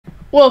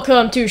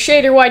Welcome to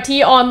Shader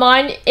YT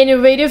Online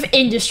Innovative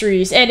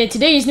Industries, and in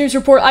today's news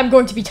report I'm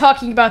going to be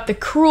talking about the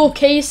cruel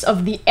case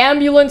of the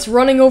ambulance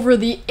running over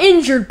the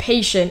injured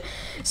patient.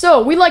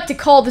 So, we like to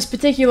call this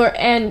particular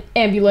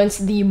ambulance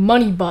the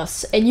money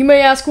bus, and you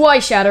may ask why,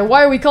 Shatter?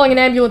 Why are we calling an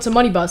ambulance a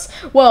money bus?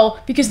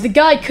 Well, because the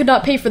guy could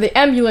not pay for the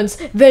ambulance,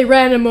 they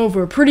ran him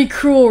over. Pretty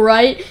cruel,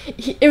 right?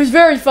 It was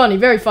very funny,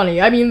 very funny.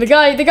 I mean, the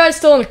guy's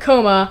still in a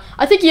coma.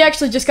 I think he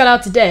actually just got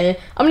out today.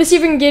 I'm gonna see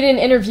if we can get an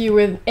interview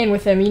with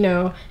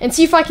him, and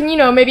see if I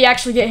can, maybe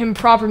actually get him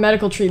proper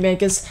medical treatment,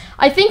 because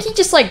I think he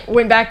just,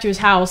 went back to his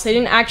house. They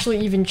didn't actually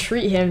even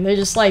treat him. They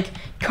just,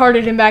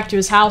 carted him back to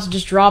his house and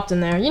just dropped him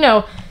there.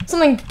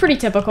 Something pretty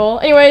typical.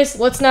 Anyways,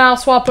 let's now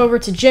swap over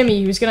to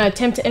Jimmy, who's gonna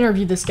attempt to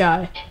interview this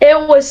guy.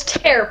 It was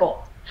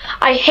terrible.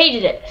 I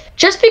hated it.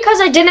 Just because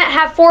I didn't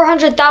have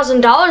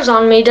 $400,000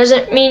 on me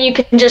doesn't mean you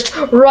can just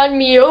run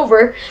me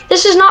over.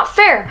 This is not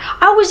fair.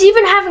 I was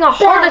even having a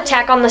heart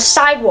attack on the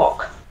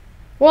sidewalk.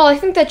 Well, I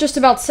think that just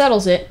about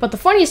settles it, but the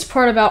funniest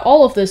part about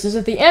all of this is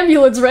that the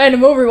ambulance ran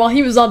him over while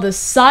he was on the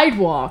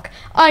sidewalk.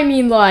 I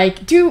mean,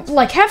 dude,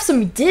 have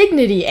some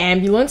dignity,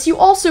 ambulance. You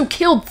also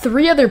killed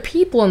 3 other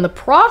people in the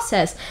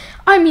process.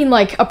 I mean,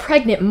 a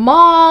pregnant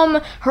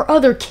mom, her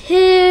other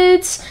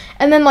kids,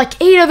 and then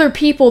 8 other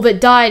people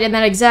that died in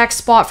that exact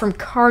spot from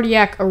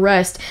cardiac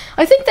arrest.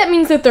 I think that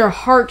means that their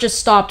heart just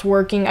stopped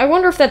working. I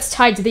wonder if that's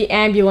tied to the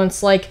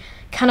ambulance,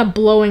 kind of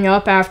blowing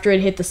up after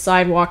it hit the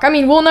sidewalk. I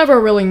mean, we'll never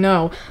really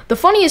know. The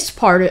funniest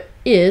part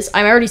is,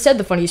 I already said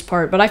the funniest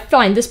part, but I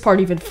find this part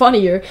even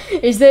funnier,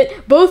 is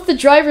that both the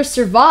drivers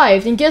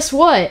survived, and guess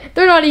what?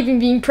 They're not even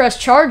being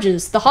pressed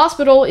charges. The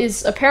hospital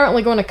is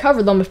apparently going to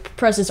cover them if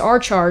presses are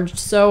charged,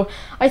 so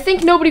I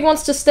think nobody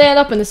wants to stand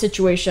up in this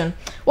situation.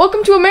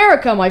 Welcome to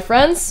America, my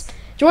friends!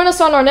 Join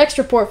us on our next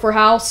report for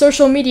how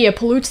social media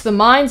pollutes the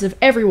minds of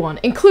everyone,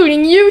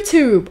 including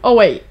YouTube! Oh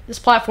wait, this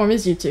platform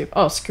is YouTube.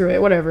 Oh, screw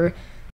it, whatever.